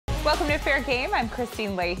Welcome to Fair Game. I'm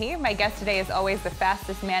Kristine Leahy. My guest today is always the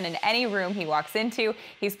fastest man in any room he walks into.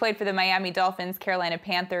 He's played for the Miami Dolphins, Carolina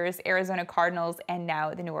Panthers, Arizona Cardinals, and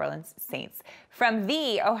now the New Orleans Saints. From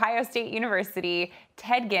the Ohio State University,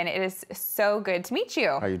 Ted Ginn, it is so good to meet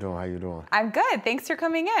you. How you doing? How you doing? I'm good. Thanks for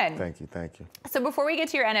coming in. Thank you. Thank you. So before we get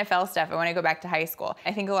to your NFL stuff, I want to go back to high school.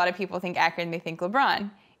 I think a lot of people think Akron, they think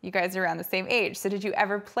LeBron. You guys are around the same age. So did you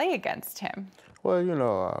ever play against him? Well, you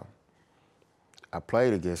know, I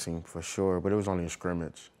played against him for sure, but it was only a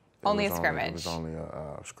scrimmage. Only a scrimmage. It was only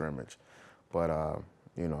a scrimmage. But,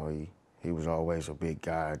 you know, he was always a big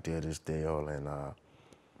guy, did his deal, and,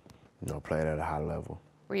 you know, played at a high level.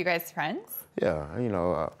 Were you guys friends? Yeah, you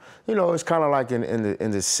know, it's kind of like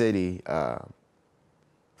in the city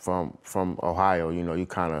from Ohio, you know, you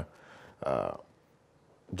kind of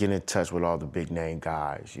get in touch with all the big name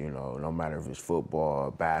guys, you know, no matter if it's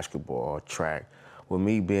football, basketball, track. With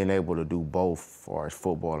me being able to do both, as far as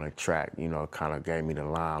football and track, you know, kind of gave me the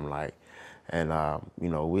limelight. And, you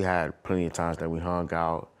know, we had plenty of times that we hung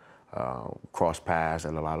out, crossed paths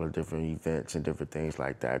at a lot of different events and different things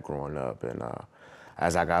like that growing up. And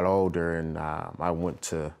as I got older and I went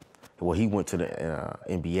to, well, he went to the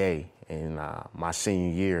NBA, and my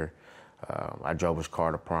senior year, I drove his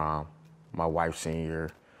car to prom. My wife's senior year,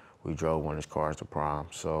 we drove one of his cars to prom.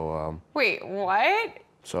 So wait, what?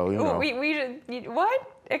 So, you know.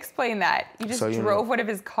 What? Explain that. You just drove one of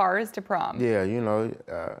his cars to prom. Yeah, you know.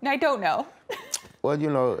 I don't know. Well,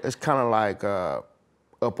 you know, it's kind of like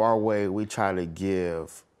up our way, we try to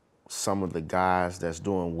give some of the guys that's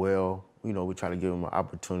doing well, you know, we try to give them an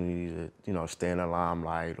opportunity to, you know, stay in the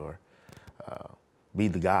limelight or be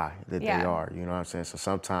the guy that they are, you know what I'm saying? So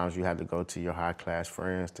sometimes you have to go to your high-class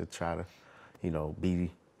friends to try to, you know,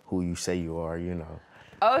 be who you say you are, you know.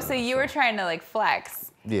 Oh, so you were trying to like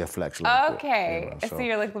flex. Yeah, flex a little bit, okay, you know, so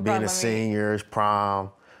you're like LeBron. Being a seniors,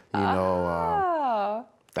 prom, you know,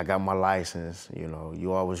 I got my license, you know.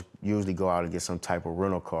 You usually go out and get some type of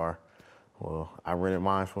rental car. Well, I rented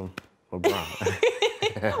mine from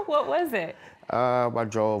LeBron. What was it? I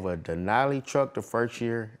drove a Denali truck the first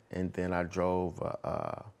year, and then I drove,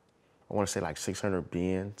 I want to say like 600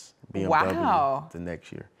 BMW wow. the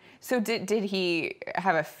next year. So did he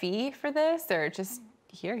have a fee for this, or just,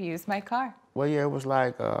 here, use my car? Well, yeah, it was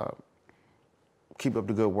like keep up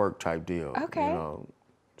the good work type deal. Okay. You know,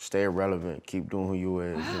 stay relevant, keep doing who you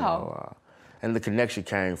is. Wow. You know, and the connection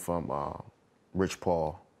came from Rich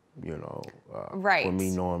Paul. You know, right. With me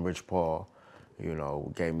knowing Rich Paul, you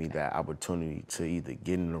know, gave me that opportunity to either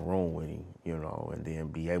get in the room with him, you know, and then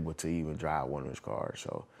be able to even drive one of his cars.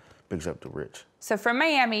 So, bigs up to Rich. So from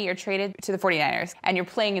Miami, you're traded to the 49ers, and you're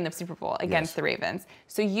playing in the Super Bowl against the Ravens.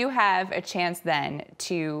 So you have a chance then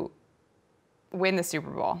to win the Super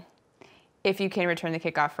Bowl if you can return the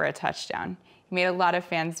kickoff for a touchdown. You made a lot of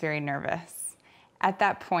fans very nervous. At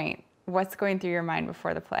that point, what's going through your mind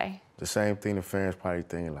before the play? The same thing the fans probably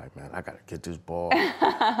thinking, like, man, I got to get this ball.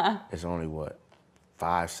 It's only, what,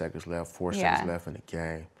 5 seconds left, 4 seconds left in the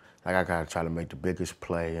game. Like, I got to try to make the biggest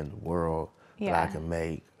play in the world that I can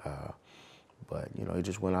make. But, you know, he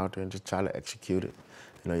just went out there and just tried to execute it.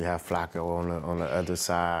 You know, you have Flacco on the other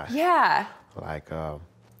side. Yeah. Like,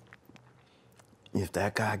 if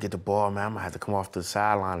that guy get the ball, man, I'm going to have to come off the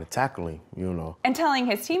sideline and tackle him, you know. And telling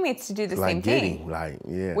his teammates to do the same thing. Like,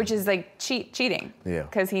 yeah. Which is like cheating. Yeah.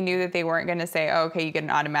 Because he knew that they weren't going to say, oh, okay, you get an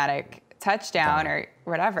automatic touchdown or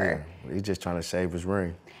whatever. Yeah, he's just trying to save his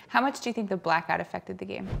ring. How much do you think the blackout affected the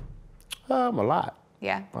game? A lot.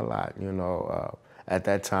 Yeah. A lot, you know. At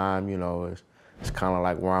that time, you know, it's kind of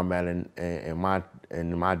like where I'm at in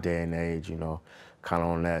my day and age, you know, kind of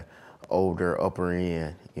on that older upper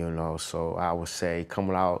end, you know. So I would say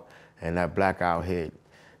coming out and that blackout hit,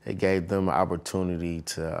 it gave them an opportunity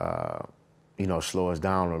to, you know, slow us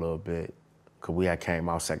down a little bit, because we had came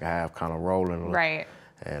out second half kind of rolling. Right.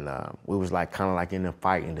 And we was like kind of like in the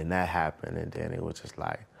fight, and then that happened, and then it was just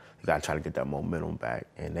like, you gotta try to get that momentum back,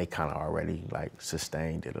 and they kind of already like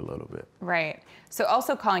sustained it a little bit. Right. So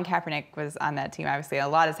also Colin Kaepernick was on that team. Obviously, a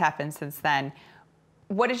lot has happened since then.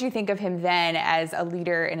 What did you think of him then as a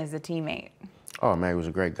leader and as a teammate? Oh man, he was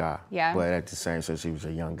a great guy. Yeah. But at the same time, he was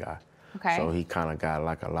a young guy. Okay. So he kind of got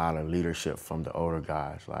like a lot of leadership from the older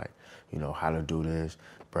guys, like, you know, how to do this.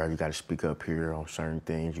 Bro, you got to speak up here on certain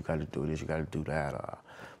things. You got to do this. You got to do that.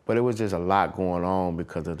 But it was just a lot going on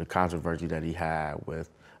because of the controversy that he had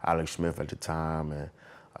with Alex Smith at the time, and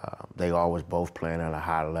they always both playing at a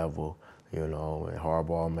high level, you know, and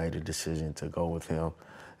Harbaugh made the decision to go with him.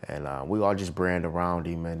 And we all just brand around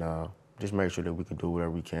him and just make sure that we can do whatever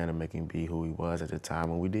we can to make him be who he was at the time,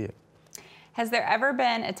 and we did. Has there ever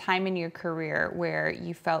been a time in your career where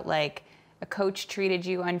you felt like a coach treated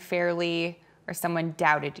you unfairly or someone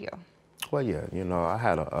doubted you? Well, yeah, you know, I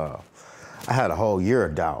had a whole year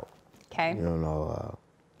of doubt. Okay. You know,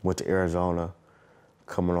 went to Arizona,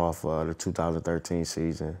 coming off the 2013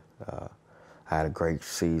 season. I had a great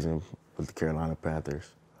season with the Carolina Panthers.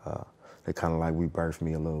 They kind of like rebirthed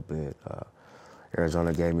me a little bit.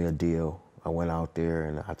 Arizona gave me a deal. I went out there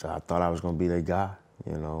and I thought I was gonna be their guy,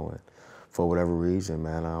 you know. And for whatever reason,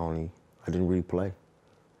 man, I didn't really play.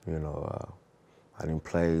 You know, I didn't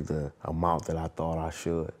play the amount that I thought I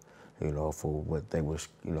should, you know, for what they was,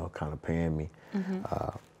 you know, kind of paying me.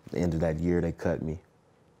 The end of that year, they cut me,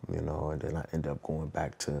 you know, and then I ended up going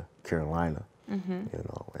back to Carolina, you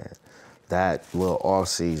know. And that little off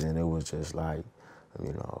season, it was just like,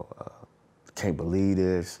 you know, can't believe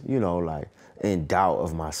this, you know, like in doubt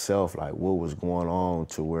of myself, like what was going on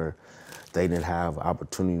to where they didn't have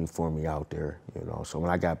opportunity for me out there, you know. So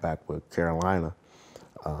when I got back with Carolina,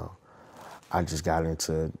 I just got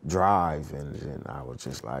into drive and I was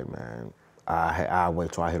just like, man, I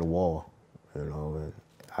wait till I hit a wall, you know, and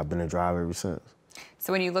I've been in drive ever since.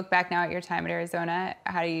 So when you look back now at your time at Arizona,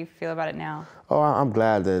 how do you feel about it now? Oh, I'm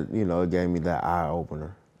glad that, you know, it gave me that eye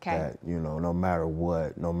opener. Okay. That, you know, no matter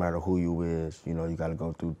what, no matter who you is, you know, you got to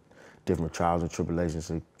go through different trials and tribulations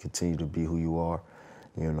to continue to be who you are,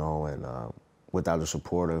 you know, and without the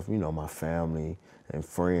support of, you know, my family and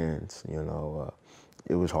friends, you know,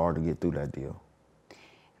 it was hard to get through that deal.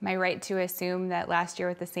 Am I right to assume that last year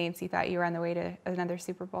with the Saints, you thought you were on the way to another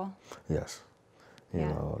Super Bowl? Yes. You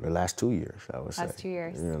know, the last 2 years, I would say. Last 2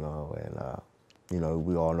 years. You know, and, you know,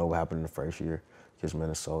 we all know what happened in the first year against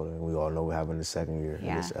Minnesota, and we all know what happened in the second year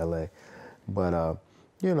against LA. But,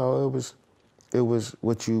 you know, it was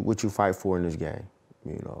what you fight for in this game.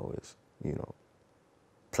 You know, it's, you know,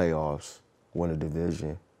 playoffs, win a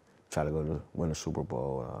division, try to go to win a Super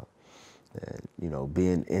Bowl. And, you know,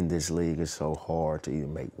 being in this league is so hard to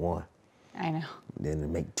even make one. I know. Then to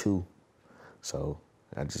make two. So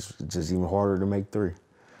it's just even harder to make three,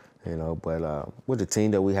 you know. But with the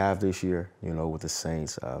team that we have this year, you know, with the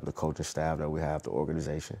Saints, the coaching staff that we have, the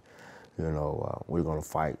organization, you know, we're going to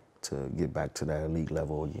fight to get back to that elite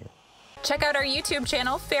level again. Check out our YouTube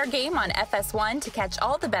channel, Fair Game on FS1, to catch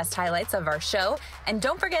all the best highlights of our show. And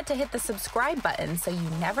don't forget to hit the subscribe button so you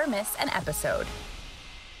never miss an episode.